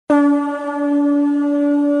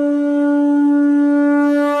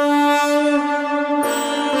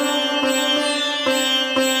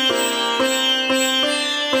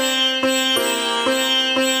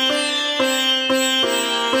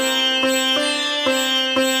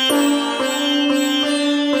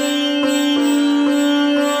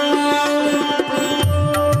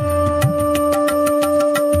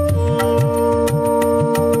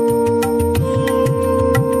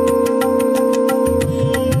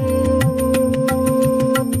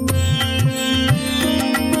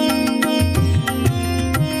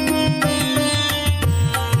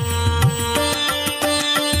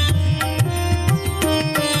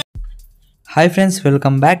Hi friends,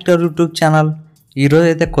 welcome back to our YouTube channel. ఈరోజు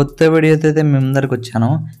అయితే కొత్త వీడియోతో అయితే మేము ముందరికి వచ్చాను.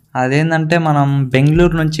 అదేంటంటే మనం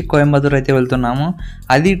బెంగళూరు నుంచి కోయంబత్తూర్ అయితే వెళ్తున్నాము.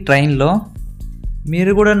 అది ట్రైన్లో.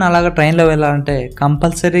 మీరు కూడా అలాగా ట్రైన్లో వెళ్ళాలంటే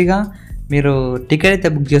కంపల్సరీగా మీరు టికెట్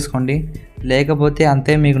అయితే బుక్ చేసుకోండి. లేకపోతే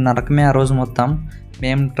అంతే, మీకు నరకమే ఆ రోజు మొత్తం.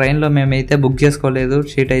 మేమైతే బుక్ చేసుకోలేదు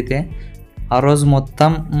సీట్ అయితే. ఆ రోజు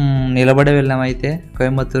మొత్తం నిలబడే వెళ్ళామైతే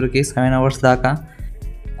కోయంబత్తూర్కి 7 hours దాకా.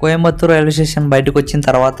 కోయంబత్తూర్ రైల్వే స్టేషన్ బయటకు వచ్చిన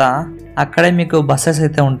తర్వాత అక్కడే మీకు బస్సెస్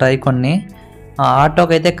అయితే ఉంటాయి కొన్ని.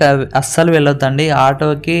 ఆటోకి అయితే అస్సలు వెళ్ళొద్దండి.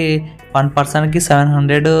 ఆటోకి 1 personకి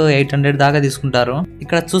 700-800 దాకా తీసుకుంటారు.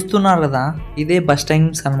 ఇక్కడ చూస్తున్నారు కదా, ఇదే బస్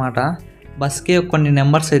టైమ్స్ అనమాట. బస్కి కొన్ని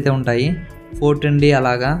నెంబర్స్ అయితే ఉంటాయి, 410D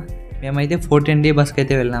అలాగా. మేమైతే 410D బస్కి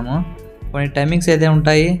అయితే వెళ్ళాము. కొన్ని టైమింగ్స్ అయితే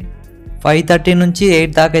ఉంటాయి. 5:30 నుంచి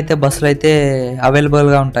 8 దాకా అయితే బస్సులు అయితే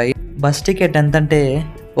అవైలబుల్గా ఉంటాయి. బస్ టికెట్ ఎంతంటే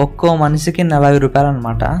ఒక్కో మనిషికి 40 రూపాయలు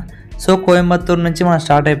అనమాట. సో కోయంబత్తూర్ నుంచి మనం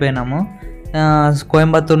స్టార్ట్ అయిపోయినాము.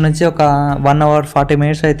 కోయంబత్తూర్ నుంచి ఒక 1 hour 40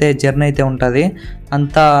 minutes అయితే జర్నీ అయితే ఉంటుంది.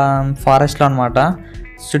 అంతా ఫారెస్ట్లో అనమాట.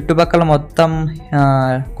 చుట్టుపక్కల మొత్తం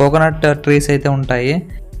కోకోనట్ ట్రీస్ అయితే ఉంటాయి.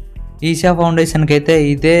 ఈషా ఫౌండేషన్కి అయితే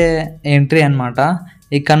ఇదే ఎంట్రీ అనమాట.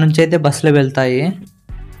 ఇక్కడ నుంచి అయితే బస్సులు వెళ్తాయి.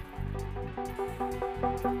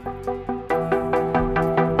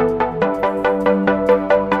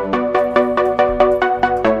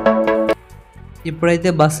 ఇప్పుడైతే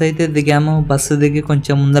బస్సు అయితే దిగాము. బస్సు దిగి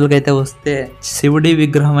కొంచెం ముందరకైతే వస్తే శివుడి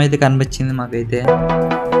విగ్రహం అయితే కనిపించింది మాకైతే.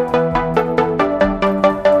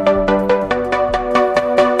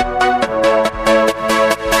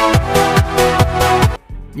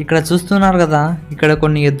 ఇక్కడ చూస్తున్నారు కదా, ఇక్కడ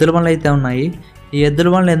కొన్ని ఎద్దుల బండ్లు అయితే ఉన్నాయి. ఈ ఎద్దుల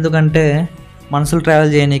బండ్లు ఎందుకంటే మనుషులు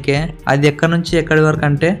ట్రావెల్ చేయనీకే. అది ఎక్కడి నుంచి ఎక్కడి వరకు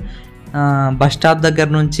అంటే బస్ స్టాప్ దగ్గర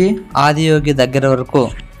నుంచి ఆదియోగి దగ్గర వరకు.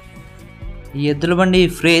 ఈ ఎద్దుల బండి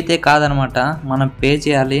ఫ్రీ అయితే కాదనమాట, మనం పే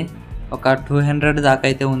చేయాలి. ఒక 200 దాకా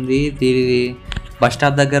అయితే ఉంది. దీని బస్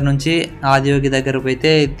స్టాప్ దగ్గర నుంచి ఆదియోగి దగ్గరకు అయితే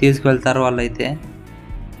తీసుకువెళ్తారు వాళ్ళైతే.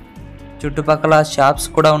 చుట్టుపక్కల షాప్స్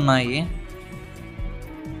కూడా ఉన్నాయి.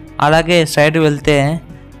 అలాగే సైడ్ వెళ్తే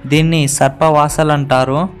దీన్ని సర్పవాసాలు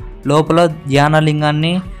అంటారు. లోపల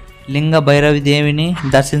ధ్యానలింగాన్ని, లింగ భైరవి దేవిని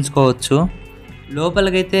దర్శించుకోవచ్చు.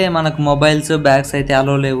 లోపలికైతే మనకు మొబైల్స్, బ్యాగ్స్ అయితే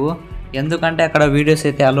అలో లేవు. ఎందుకంటే అక్కడ వీడియోస్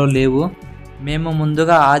అయితే అలో లేవు. మేము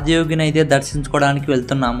ముందుగా ఆదియోగిని అయితే దర్శించుకోవడానికి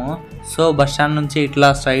వెళ్తున్నాము. సో బస్ స్టాండ్ నుంచి ఇట్లా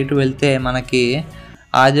స్ట్రైట్ వెళ్తే మనకి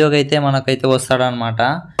ఆదియోగి అయితే మనకైతే వస్తాడనమాట.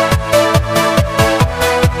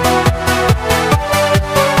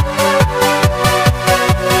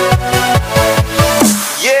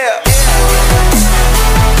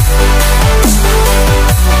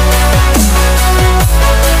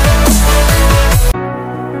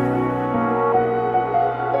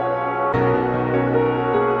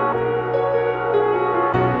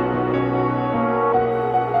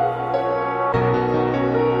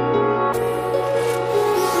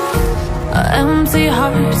 Empty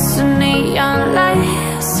hearts and neon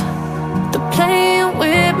lights, they're playing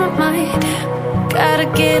with my mind. Gotta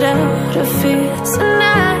get out of here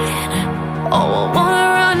tonight. Oh, I wanna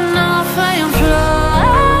run off and fly.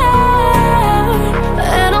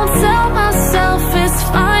 And I'll tell myself it's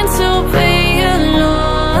fine to be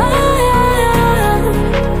alone,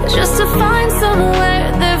 just to find somewhere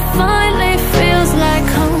that finally feels like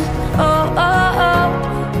home. Oh, oh, oh,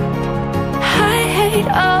 I hate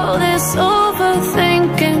all this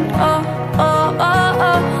overthinking. Oh, oh, oh,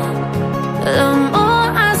 oh. The more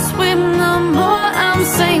I swim, the more I'm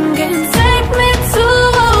sinking. Take me to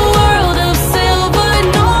a world of silver.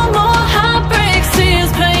 No more heartbreaks,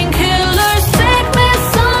 tears, painkillers. Take me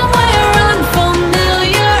somewhere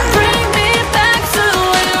unfamiliar. Bring me back to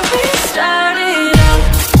where we started out.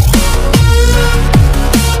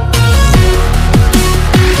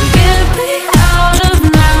 Get me out of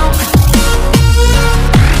now.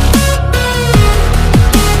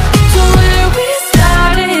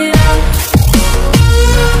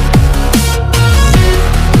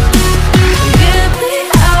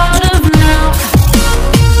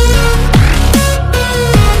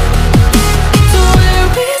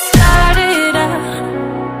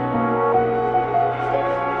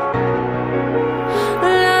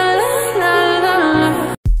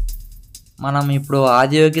 మనం ఇప్పుడు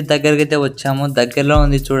ఆదియోగి దగ్గరికి అయితే వచ్చాము. దగ్గరలో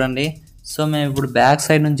ఉంది చూడండి. So మేము ఇప్పుడు బ్యాక్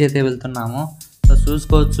సైడ్ నుంచి అయితే వెళ్తున్నాము. సో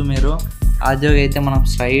చూసుకోవచ్చు మీరు, ఆదియోగి అయితే మనం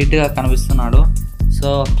స్ట్రైట్గా కనిపిస్తున్నాడు. సో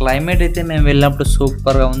క్లైమేట్ అయితే మేము వెళ్ళినప్పుడు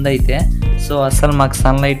సూపర్గా ఉంది అయితే. సో అసలు మాకు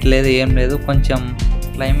సన్లైట్ లేదు, ఏం లేదు. కొంచెం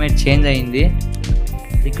క్లైమేట్ చేంజ్ అయింది.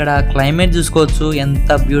 ఇక్కడ క్లైమేట్ చూసుకోవచ్చు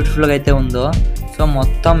ఎంత బ్యూటిఫుల్గా అయితే ఉందో. సో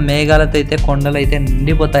మొత్తం మేఘాలతో అయితే కొండలు అయితే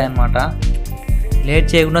నిండిపోతాయి అన్నమాట. లేట్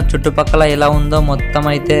చేయకుండా చుట్టుపక్కల ఎలా ఉందో మొత్తం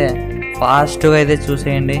అయితే ఫాస్ట్గా అయితే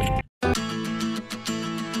చూసేయండి.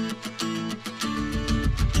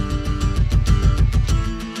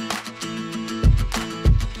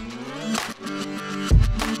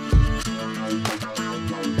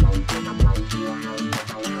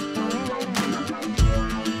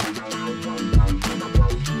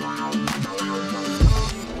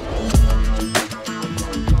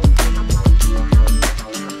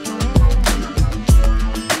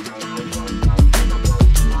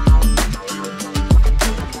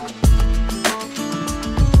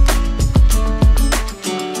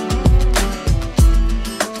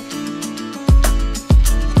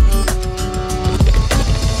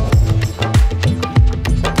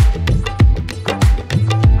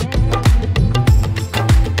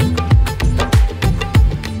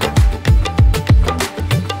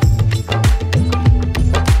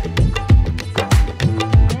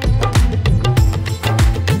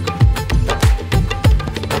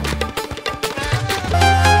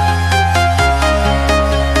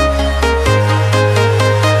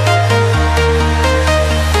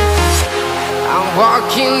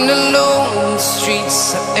 walking alone, the streets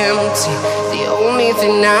are empty. The only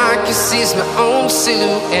thing I can see is my own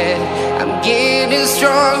silhouette. I'm getting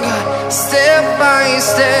stronger, step by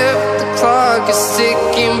step. The clock is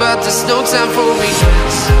ticking, but there's no time for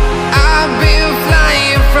regrets. I've been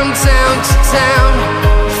flying from town to town,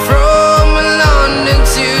 from London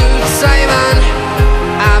to Taiwan.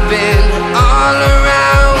 I've been all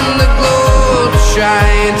around the globe,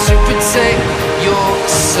 trying to protect your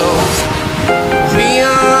soul. We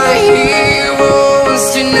are heroes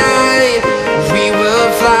tonight. We will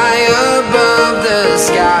fly above the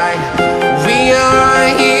sky. We are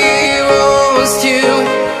heroes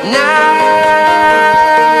tonight.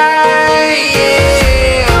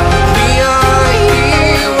 Yeah. We are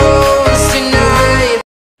heroes tonight.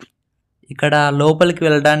 ఇక్కడ లోపలికి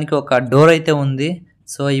వెళ్ళడానికి ఒక door అయితే ఉంది.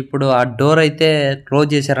 So ఇప్పుడు ఆ door అయితే close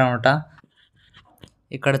చేశారనమాట.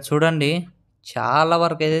 ఇక్కడ చూడండి, చాలా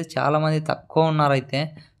వరకు అయితే చాలామంది తక్కువ ఉన్నారైతే.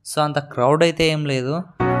 సో అంత క్రౌడ్ అయితే ఏం లేదు.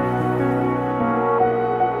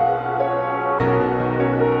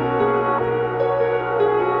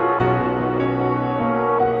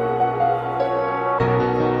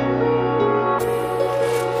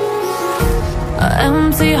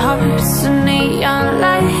 Empty hearts and neon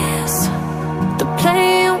lights, they're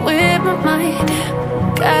playing with my mind.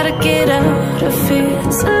 Gotta get out of here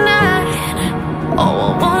tonight. Oh, I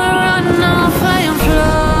wanna run off and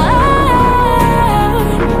fly.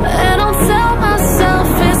 And I'll tell myself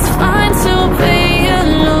it's fine to be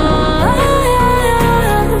alone,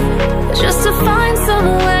 just to find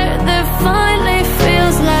somewhere that finally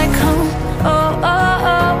feels like home. Oh,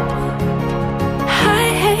 oh, oh. I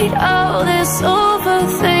hate all this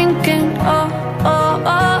overthinking. Oh,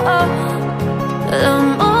 oh, oh, oh. The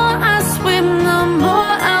more I swim, the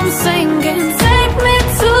more I'm sinking. Take me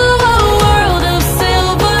to a world of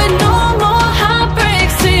silver. No more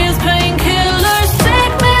heartbreaks, tears, painkillers.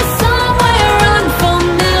 Take me somewhere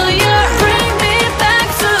unfamiliar. Bring me back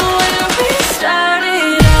to where we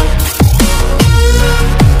started out.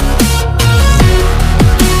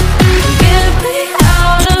 Get me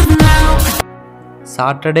out of now.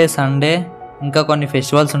 Saturday, Sunday ఇంకా కొన్ని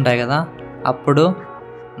festivals ఉంటాయి కదా, అప్పుడు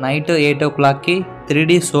night 8 o'clockకి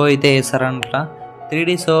 3D show అయితే వేస్తారంట.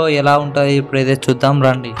 3D show ఎలా ఉంటుంది ఇప్పుడైతే చూద్దాం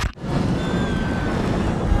రండి.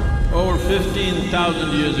 Over 15,000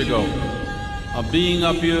 years ago, a being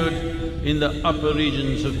appeared in the upper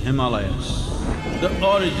regions of Himalayas. The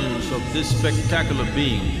origins of this spectacular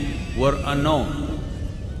being were unknown.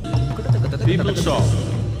 People saw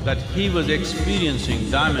that he was experiencing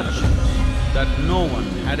dimensions that no one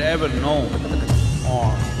had ever known or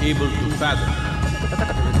able to fathom.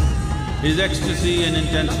 His ecstasy and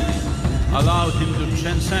intensity allowed him to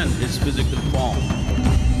transcend his physical form.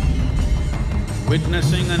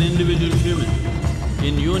 Witnessing an individual human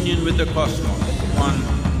in union with the cosmos, one,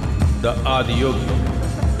 the Adiyogi.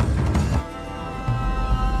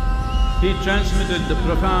 He transmitted the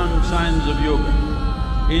profound science of yoga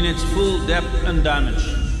in its full depth and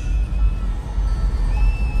dimension.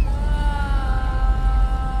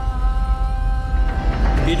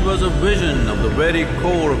 It was a vision of the very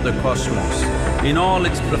core of the cosmos in all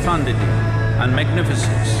its profundity and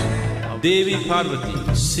magnificence. Devi Parvati,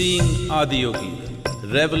 seeing Adiyogi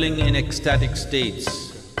reveling in ecstatic states,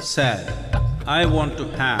 said, "I want to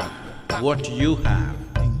have what you have.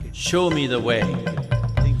 Show me the way."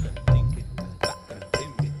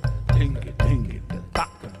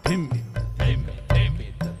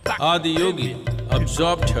 Adiyogi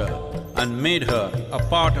absorbed her and made her a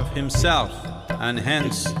part of himself, and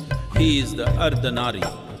hence he is the Ardhanari,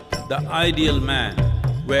 the ideal man,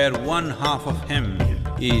 where one half of him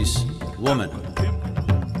is woman.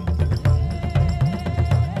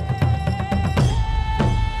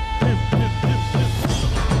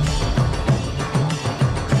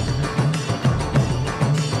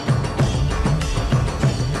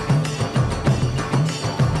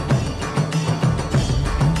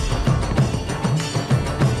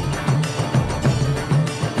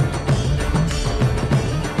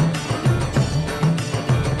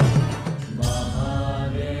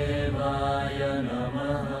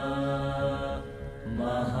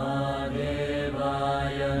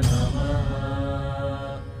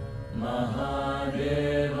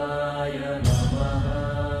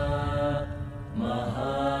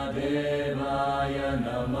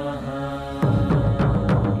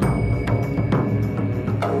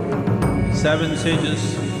 Seven sages,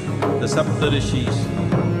 the Saptarishis,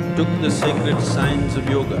 took the sacred science of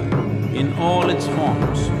yoga in all its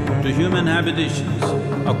forms to human habitations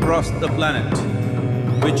across the planet,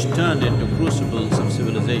 which turned into crucibles of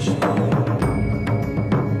civilization.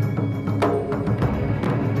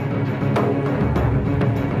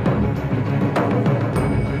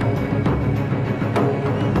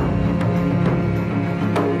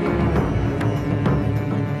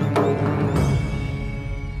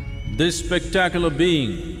 This spectacular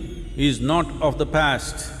being is not of the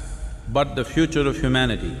past, but the future of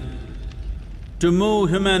humanity. To move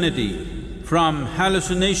humanity from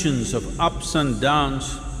hallucinations of ups and downs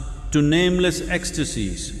to nameless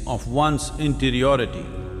ecstasies of one's interiority.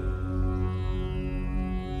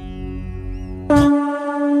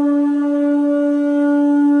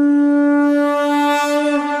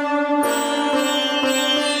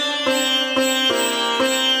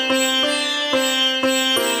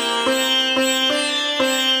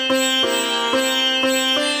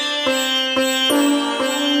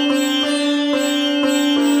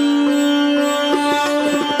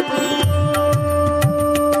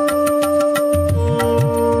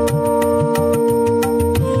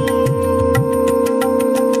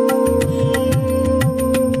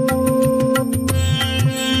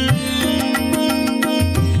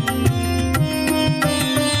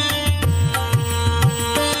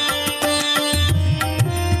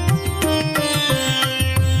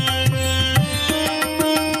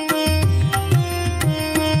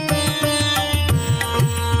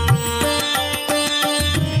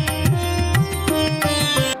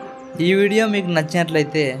 ఈ video మీకు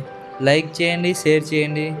నచ్చినట్లయితే like చేయండి, share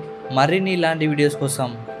చేయండి. మరిన్ని ఇలాంటి videos కోసం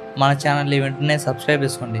మన ఛానల్ని వెంటనే సబ్స్క్రైబ్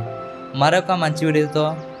చేసుకోండి. మరొక మంచి వీడియోతో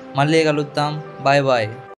మళ్ళీ కలుద్దాం. Bye bye.